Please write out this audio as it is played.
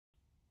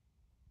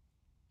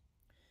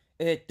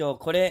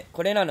これ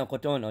らのこ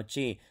との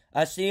後、ア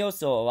ッシリ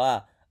王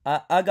は、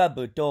アガ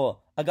ブ人、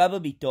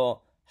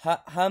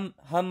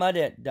ハマ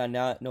デダ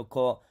ナの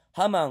子、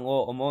ハマン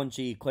を重ん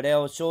じ、これ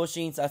を昇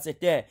進させ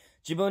て、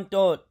自分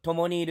と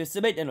共にいる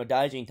すべての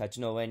大臣たち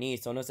の上に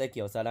その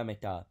席を定め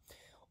た。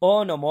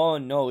王の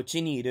門のう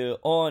ちにいる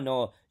王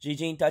の侍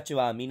人たち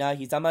は皆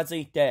ひざまず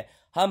いて、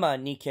ハマ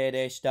ンに敬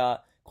礼し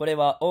た。これ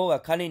は王が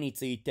彼に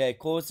ついて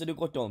こうする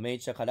ことを命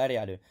じたからで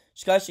ある。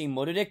しかし、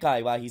モルデカ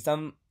イはひざ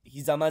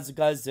まず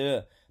か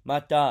ず、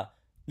また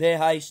礼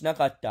拝しな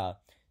かった。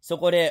そ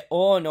こで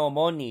王の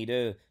門にい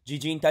る侍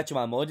人たち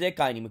はモルデ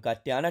カイに向か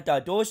って、あなた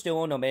はどうして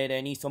王の命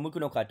令に背く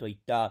のかと言っ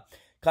た。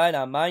彼ら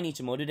は毎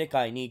日モルデ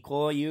カイに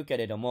こう言うけ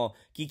れども、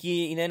聞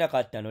き入れな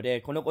かったの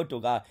で、このこと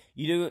が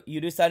許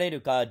され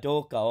るかど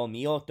うかを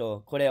見よう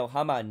と、これを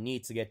ハマン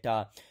に告げ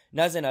た。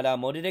なぜなら、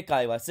モルデ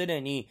カイはすで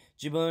に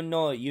自分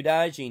のユ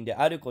ダヤ人で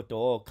あるこ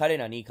とを彼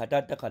らに語っ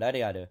たから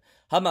である。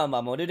ハマン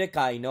はモルデ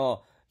カイ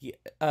のひ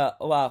ざ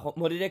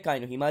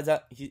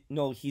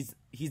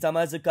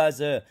まずか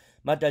ず、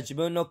また自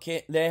分の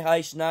礼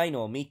拝しない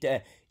のを見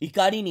て、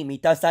怒りに満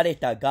たされ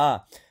た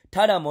が、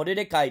ただモル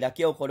デカイだ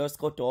けを殺す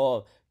こと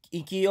を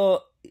潔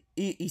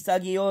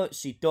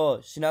しと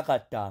しなか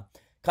った。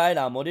彼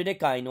らはモルデ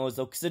カイの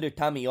属する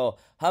民を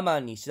ハマ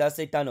ンに知ら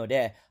せたの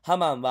で、ハ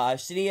マンはア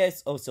シリエ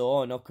ス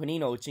王の国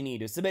のうちにい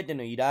るすべて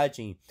のユダヤ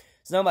人、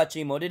すなわ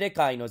ちモルデ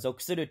カイの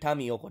属する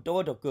民をこと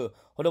ごとく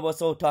滅ぼ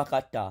そうと図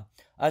った。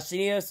アシ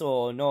リエス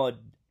王の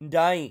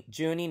第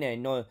12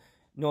年の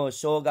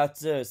正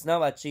月、すな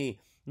わち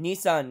ニ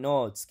サン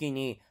の月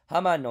にハ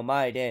マンの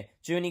前で、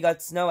12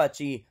月すなわ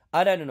ち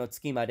アラルの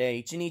月まで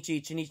一日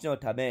一日の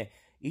ため、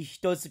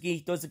一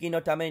月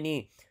のため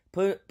に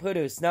プ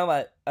ルすな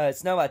わ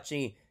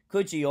ち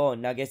くじを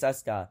投げさ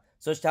せた。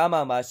そしてハ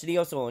マンはアシリ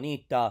オ王に言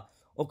った。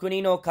お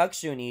国の各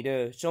州にい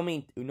る庶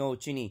民のう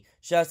ちに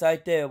知らされ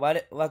て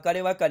分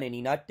かれ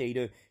になってい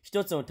る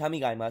一つの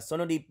民がいます。そ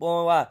の立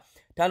法は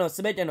他の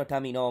すべての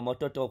民の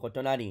元と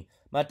異なり、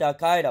また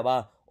彼ら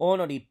は王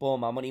の立法を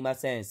守りま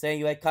せん。せ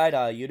ゆえ彼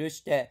らは許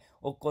して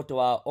おくこと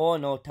は王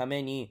のた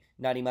めに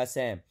なりま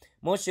せん。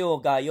もし王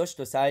が良し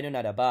とされる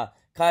ならば、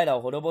彼ら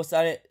を滅ぼ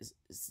され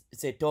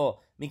せと、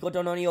御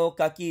事のりをお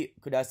書き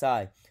くだ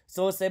さい。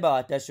そうすれば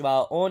私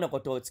は王のこ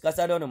とを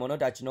司る者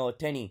たちの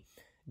手に、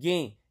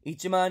銀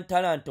1万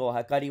タラント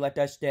を計り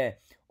渡して、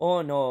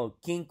王の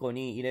金庫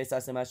に入れ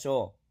させまし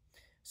ょう。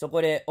そ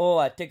こで王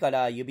は手か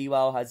ら指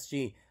輪を外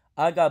し、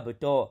アガブ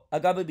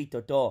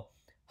人と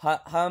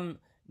ハ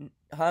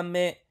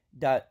メ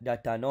ダ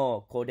タ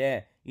の子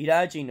で、イ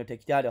ラ人の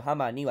敵であるハ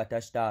マンに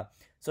渡した。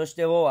そし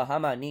て王はハ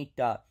マンに言っ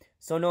た。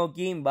その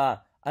銀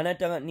はあな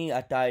たに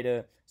与え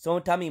る。そ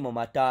の民も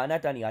またあな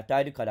たに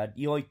与えるから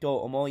良いと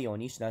思うよう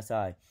にしな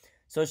さい。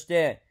そし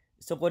て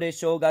そこで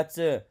正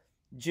月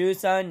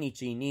13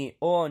日に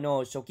王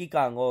の書記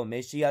官を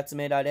召し集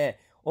められ、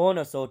王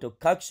の総督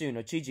各州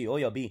の知事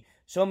及び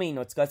庶民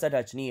の司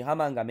たちにハ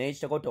マンが命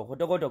じたことをこ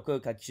とごとく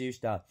書き記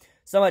した。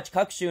すなわち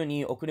各州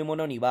に送る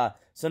者には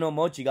その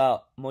文字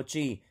が用い、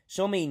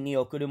庶民に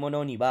送る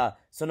者には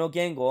その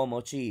言語を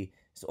用い、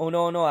お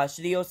のおのア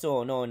シリオ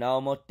王の名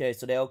をもって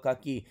それを書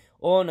き、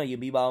王の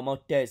指輪を持っ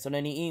てそ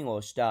れに印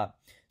をした。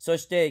そ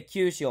して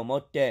九紙を持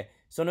って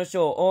その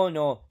書を王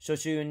の書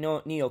集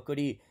に送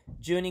り、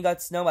12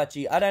月すなわ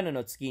ちアラヌ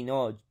の月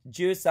の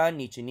13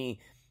日に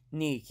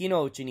日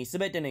のうちにす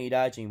べてのユ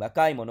ダヤ人、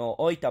若い者、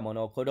老いた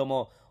者、子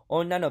供、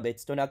女の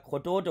別となく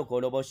ことごとく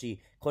滅ぼし、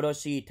殺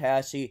し、絶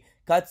やし、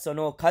かつそ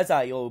の家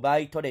財を奪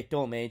い取れ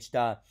と命じ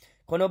た。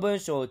この文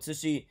書を写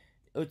し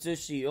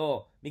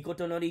を御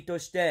事のりと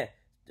して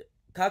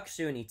各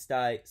州に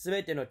伝え、す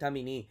べての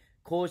民に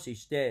行使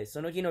して、そ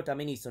の日のた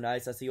めに備え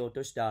させよう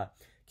とした。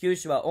九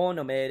州は王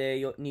の命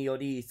令によ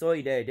り急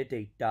いで出て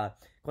行った。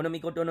この御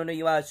事の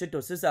りは首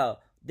都スサ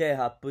で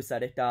発布さ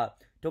れた。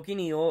時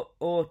に王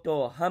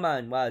とハ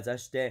マンは座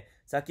して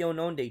酒を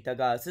飲んでいた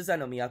が、スサ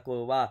の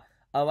都は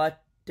慌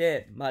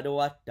て惑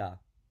わった。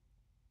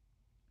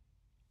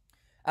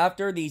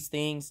After these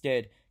things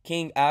did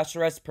King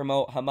Ahasuerus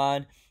promote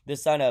Haman, the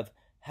son of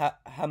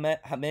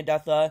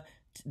Hammedatha,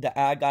 the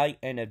Agagite,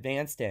 and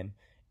advanced him,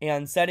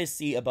 and set his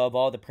seat above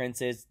all the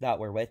princes that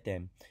were with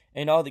him.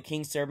 And all the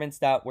king's servants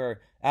that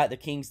were at the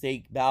king's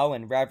gate bowed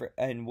and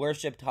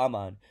worshipped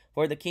Haman,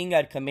 for the king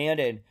had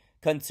commanded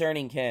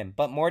concerning him.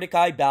 But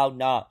Mordecai bowed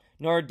not,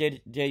 nor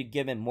did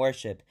give him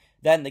worship.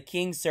 Then the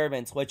king's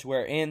servants which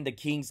were in the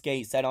king's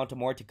gate said unto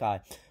Mordecai,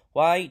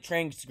 Why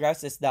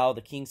transgressest thou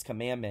the king's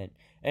commandment?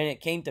 And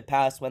it came to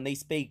pass, when they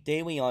spake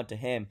daily unto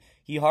him,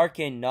 he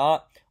hearkened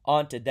not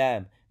unto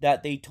them,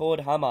 that they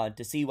told Haman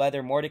to see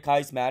whether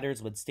Mordecai's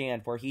matters would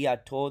stand, for he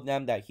had told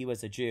them that he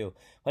was a Jew.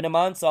 When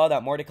Haman saw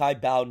that Mordecai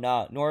bowed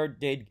not, nor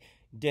did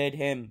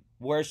him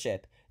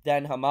worship,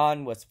 then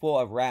Haman was full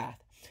of wrath,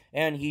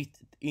 and he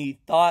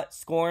thought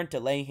scorn to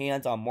lay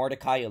hands on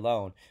Mordecai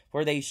alone,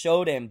 for they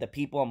showed him the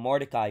people of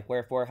Mordecai.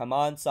 Wherefore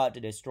Haman sought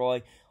to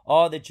destroy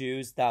all the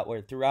Jews that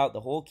were throughout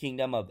the whole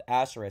kingdom of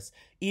Ahasuerus,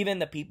 even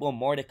the people of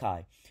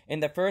Mordecai. In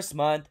the first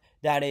month,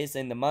 that is,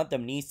 in the month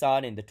of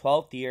Nisan, in the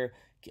 12th year,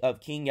 of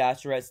King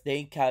Ahasuerus,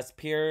 they cast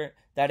pure,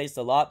 that is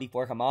the lot,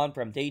 before Haman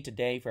from day to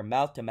day, from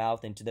mouth to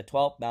mouth, into the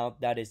 12th month,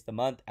 that is the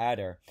month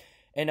Adar.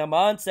 And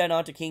Haman said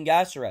unto King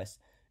Ahasuerus,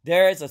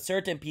 There is a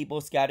certain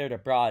people scattered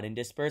abroad, and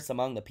dispersed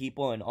among the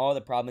people in all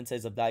the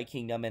provinces of thy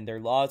kingdom, and their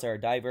laws are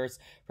diverse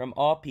from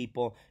all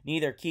people,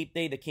 neither keep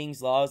they the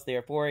king's laws,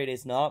 therefore it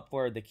is not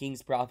for the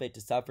king's profit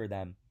to suffer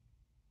them.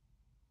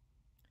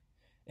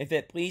 If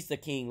it please the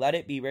king, let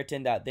it be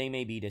written that they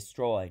may be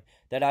destroyed,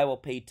 that I will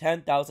pay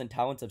 10,000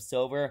 talents of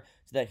silver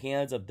to the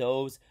hands of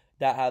those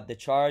that have the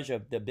charge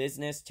of the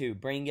business to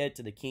bring it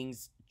to the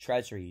king's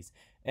treasuries.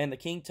 And the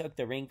king took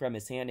the ring from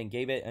his hand and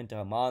gave it unto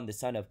Haman the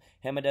son of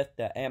Hammedatha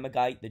the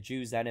Amagite, the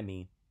Jews'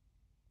 enemy.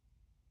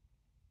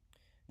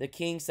 The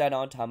king said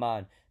unto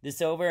Haman, The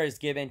silver is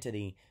given to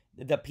thee,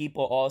 the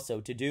people also,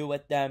 to do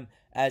with them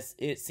as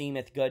it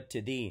seemeth good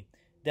to thee.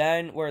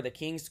 Then were the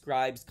king's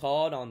scribes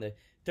called on the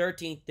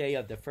 13th day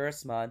of the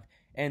first month,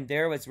 and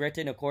there was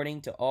written according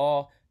to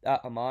all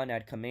that Haman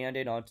had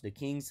commanded unto the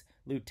king's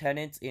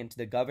lieutenants and to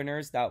the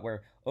governors that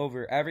were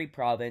over every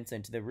province,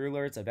 and to the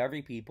rulers of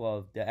every people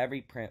of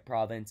every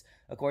province,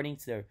 according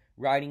to the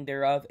writing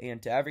thereof,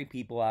 and to every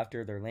people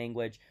after their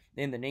language.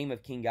 In the name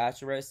of King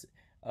Ahasuerus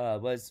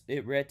was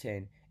it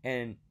written,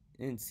 and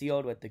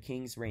sealed with the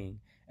king's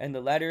ring. And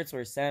the letters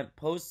were sent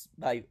post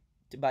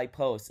by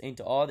posts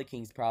into all the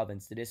king's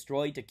province, to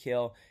destroy, to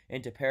kill,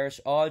 and to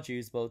perish all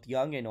Jews, both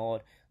young and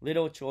old,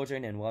 little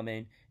children and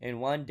women, in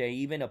one day,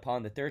 even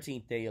upon the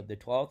 13th day of the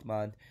 12th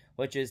month,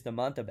 which is the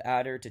month of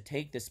Adar, to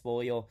take the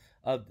spoil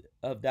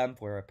of them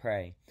for a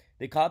prey.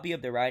 The copy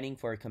of the writing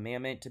for a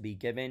commandment to be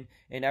given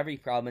in every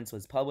province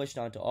was published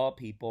unto all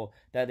people,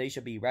 that they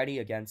should be ready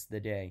against the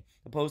day.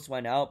 The post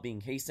went out,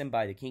 being hastened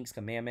by the king's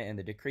commandment, and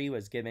the decree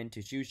was given to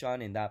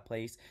Shushan in that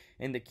place.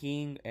 And the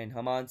king and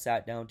Haman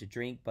sat down to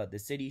drink, but the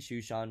city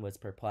Shushan was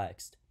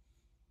perplexed.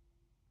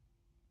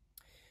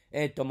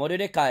 モル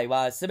デカイ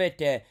はすべ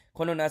て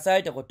このなさ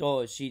れたこと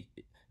を知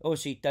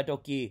ったと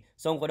き、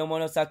その子供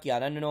の先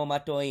荒布をま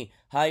とい、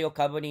灰を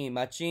かぶり、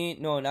町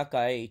の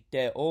中へ行っ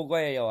て大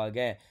声を上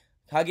げ、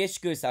激し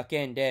く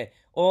叫んで、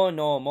王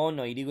の門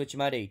の入り口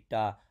まで行っ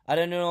た。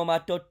荒布を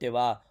まとって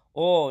は、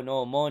王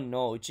の門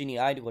のうちに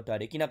入ることは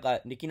でき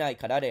ない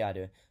からであ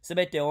る。す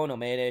べて王の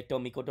命令と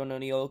御事の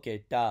りを受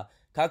けた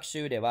各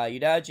州では、ユ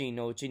ダヤ人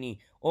のうち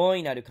に大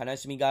いなる悲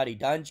しみがあり、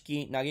断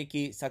食、嘆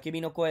き、叫び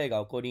の声が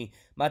起こり、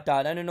また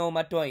荒布を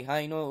まとい、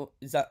灰の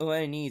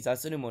上に座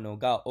する者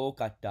が多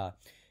かった。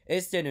エ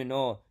ステル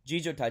の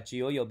次女たち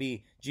及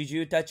び侍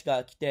従たち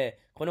が来て、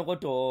このこ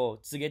とを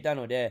告げた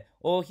ので、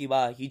王妃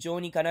は非常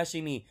に悲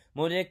しみ、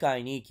モルデカ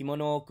イに着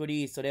物を送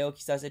り、それを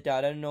着させて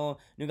荒布を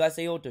脱が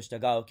せようとした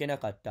が、受けな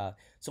かった。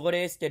そこ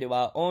でエステル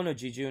は王の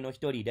侍従の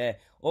一人で、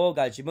王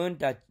が自分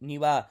たちに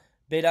は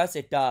べら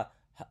せた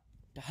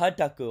ハ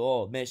タク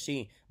を召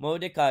し、モル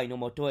デカイの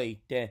もとへ行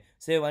って、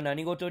それは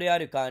何事であ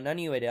るか、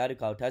何故である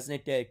かを尋ね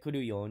てく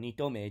るように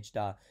と命じ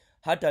た。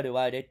ハタル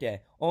は出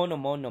て、王の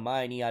門の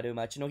前にある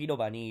町の広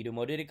場にいる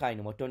モルデカイ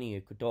のもとに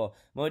行くと、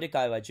モルデ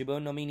カイは自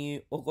分の身に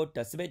起こっ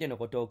たすべての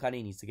ことを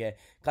彼に告げ、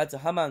かつ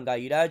ハマンが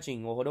ユダヤ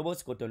人を滅ぼ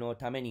すことの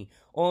ために、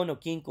王の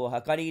金庫を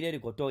計り入れる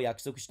ことを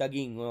約束した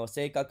銀を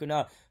正確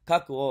な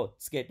核を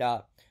つけ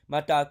た。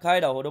また、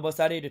彼らを滅ぼ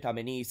されるた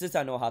めに、ス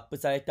サの発布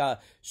され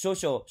た証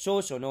書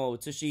の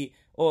写し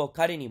を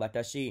彼に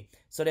渡し、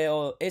それ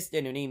をエス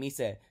テルに見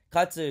せ、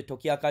かつ解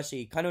き明か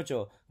し、彼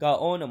女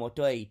が王のも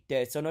とへ行っ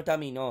て、その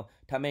民の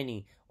ため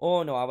に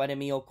王の憐れ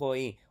みを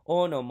乞い、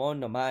王の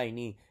門の前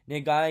に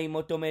願い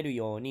求める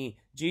ように、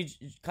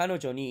彼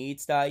女に言い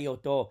伝えよう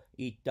と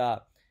言っ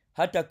た。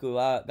ハタク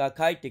が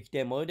帰ってき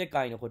て、モルデ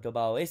カイの言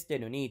葉をエステ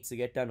ルに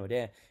告げたの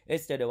で、エ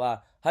ステル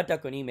はハタ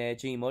クに命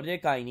じ、モルデ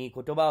カイに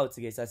言葉を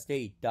告げさせて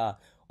言った。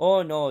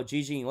王の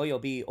侍人及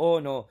び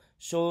王の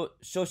諸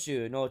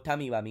州の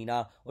民は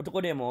皆、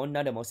男でも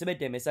女でもすべ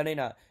て召され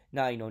な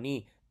いの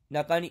に、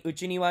内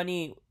庭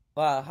に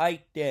は入っ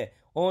て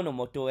王の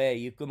もとへ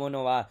行く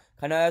者は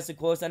必ず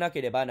こうさな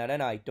ければなら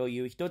ないとい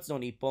う一つの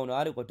律法の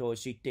あることを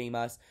知ってい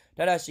ます。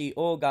ただし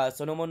王が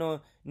その者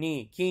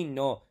に金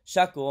の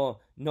尺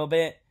を述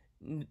べ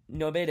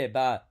れ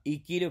ば生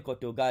きるこ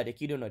とがで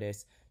きるので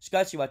す。し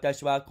かし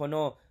私はこ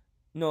の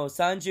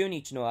30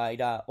日の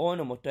間、王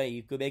のもとへ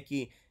行くべ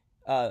き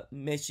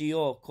飯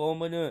を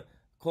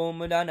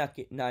被ら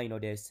ないの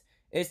です。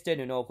エステ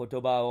ルの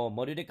言葉を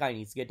モルデカイ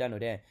に告げたの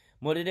で、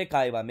モルデ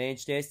カイは命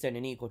じてエステル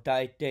に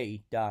答えて言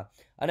った。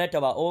あな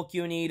たは王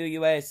宮にいる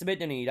ゆえ、すべ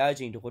てのユダヤ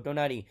人と異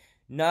なり、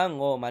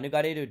難を免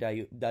れる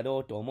だろ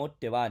うと思っ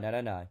てはな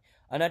らない。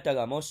あなた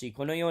がもし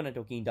このような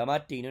時に黙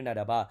っているな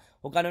らば、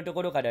他のと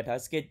ころから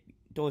助け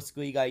と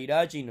救いがユダ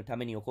ヤ人のた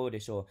めに起こるで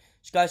しょ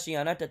う。しかし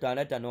あなたとあ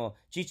なたの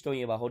父と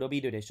いえば滅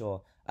びるでし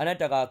ょう。あな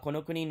たがこ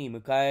の国に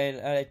迎え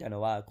られた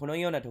のは、この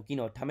ような時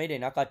のためで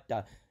なかっ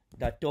た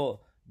だ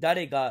と、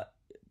誰が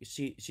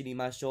知り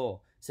まし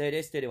ょう。聖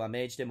エステルは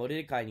命じてモル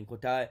デカイに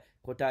答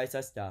え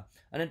させた。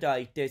あなたは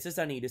言って、ス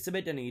サにいるす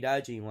べてのユダ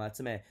ヤ人を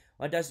集め、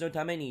私の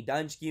ために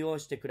断食を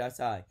してくだ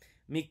さい。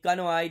3日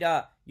の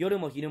間、夜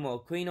も昼も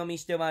食い飲み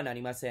してはな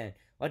りません。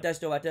私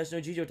と私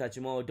の次女たち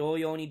も同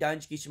様に断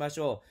食しまし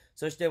ょう。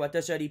そして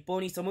私は立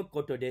法に背く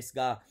ことです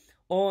が、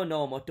王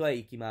のもとへ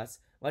行きま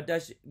す。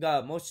私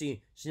がも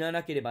し死な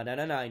なければな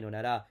らないの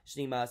なら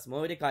死にます。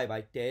モルデカイは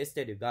言ってエス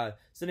テルが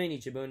すでに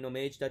自分の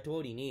命じた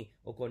通りに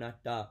行っ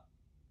た。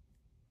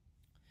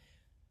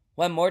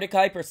When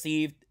Mordecai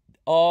perceived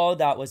all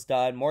that was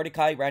done,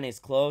 Mordecai rent his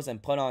clothes and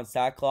put on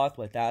sackcloth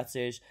with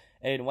ashes,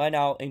 and went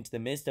out into the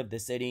midst of the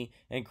city,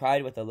 and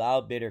cried with a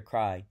loud bitter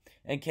cry,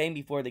 and came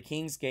before the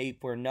king's gate,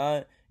 for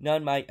none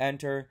might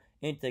enter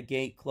into the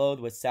gate clothed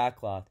with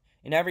sackcloth.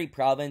 In every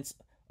province,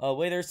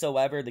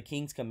 whithersoever the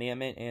king's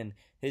commandment and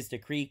his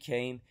decree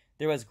came,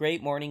 there was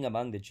great mourning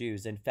among the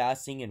Jews, and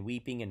fasting and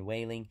weeping and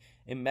wailing,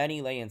 and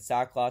many lay in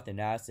sackcloth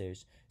and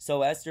ashes.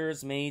 So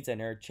Esther's maids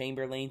and her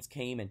chamberlains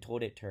came and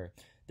told it to her.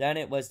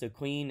 Then was the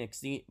queen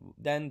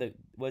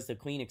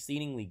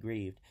exceedingly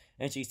grieved,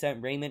 and she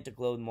sent raiment to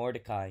clothe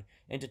Mordecai,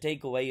 and to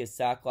take away his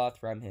sackcloth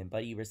from him,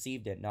 but he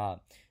received it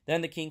not.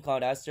 Then the king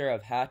called Esther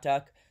of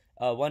Hatach,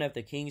 one of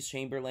the king's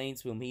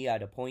chamberlains, whom he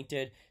had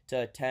appointed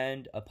to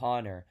attend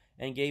upon her,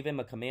 and gave him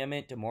a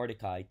commandment to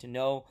Mordecai, to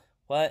know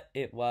what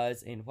it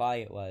was and why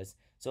it was.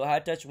 So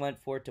Hatach went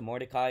forth to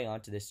Mordecai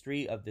unto the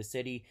street of the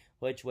city,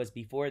 which was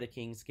before the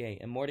king's gate.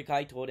 And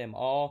Mordecai told him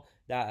all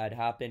that had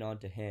happened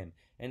unto him,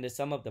 and the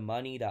sum of the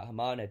money that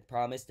Haman had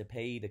promised to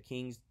pay the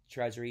king's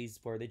treasuries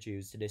for the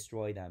Jews to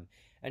destroy them.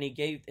 And he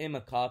gave him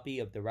a copy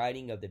of the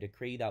writing of the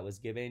decree that was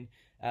given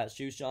at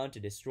Shushan to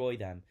destroy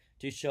them,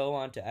 to show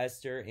unto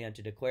Esther, and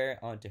to declare it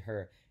unto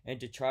her, and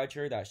to charge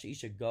her that she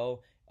should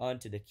go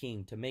unto the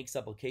king, to make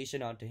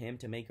supplication unto him,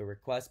 to make a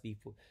request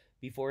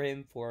before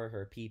him for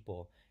her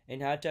people.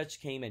 And Hatach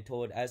came and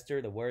told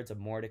Esther the words of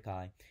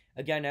Mordecai.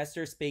 Again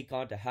Esther spake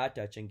unto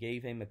Hatach, and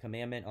gave him a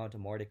commandment unto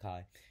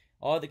Mordecai.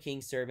 All the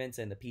king's servants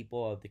and the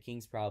people of the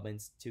king's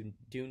province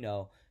do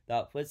know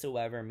that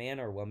whatsoever man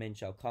or woman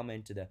shall come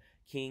into the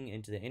king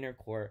into the inner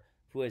court,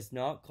 who is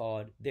not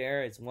called,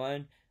 there is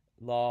one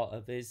law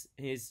of his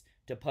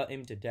to put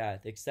him to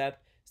death,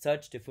 except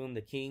such to whom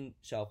the king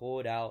shall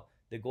hold out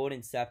the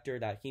golden scepter,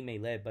 that he may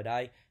live. But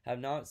I have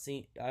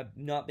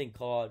not been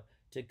called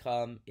to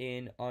come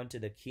in unto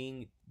the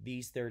king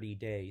these 30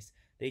 days.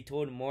 They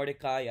told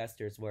Mordecai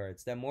Esther's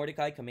words. Then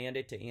Mordecai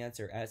commanded to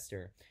answer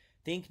Esther,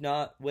 Think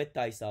not with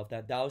thyself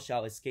that thou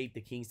shalt escape the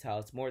king's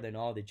house more than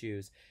all the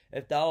Jews.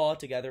 If thou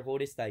altogether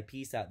holdest thy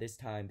peace at this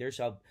time,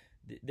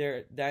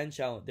 then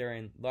shall their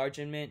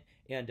enlargement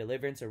and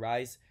deliverance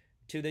arise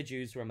to the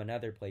Jews from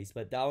another place.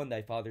 But thou and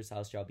thy father's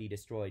house shall be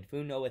destroyed.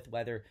 Who knoweth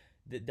whether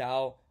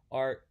thou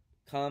art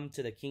come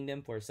to the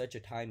kingdom for such a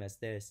time as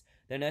this?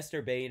 Then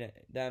Esther bade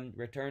them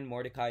return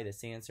Mordecai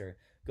this answer.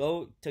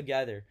 Go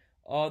together,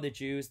 all the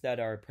Jews that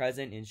are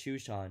present in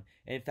Shushan,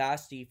 and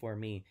fast ye for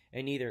me,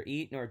 and neither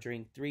eat nor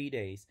drink 3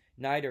 days,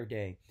 night or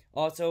day.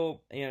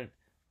 And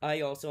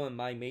I also and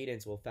my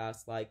maidens will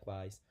fast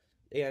likewise.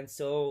 And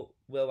so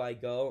will I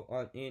go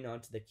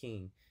unto the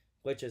king,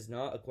 which is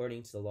not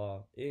according to the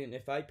law. And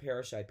if I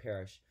perish, I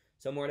perish.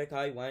 So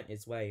Mordecai went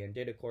his way, and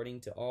did according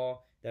to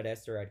all that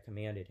Esther had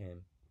commanded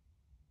him.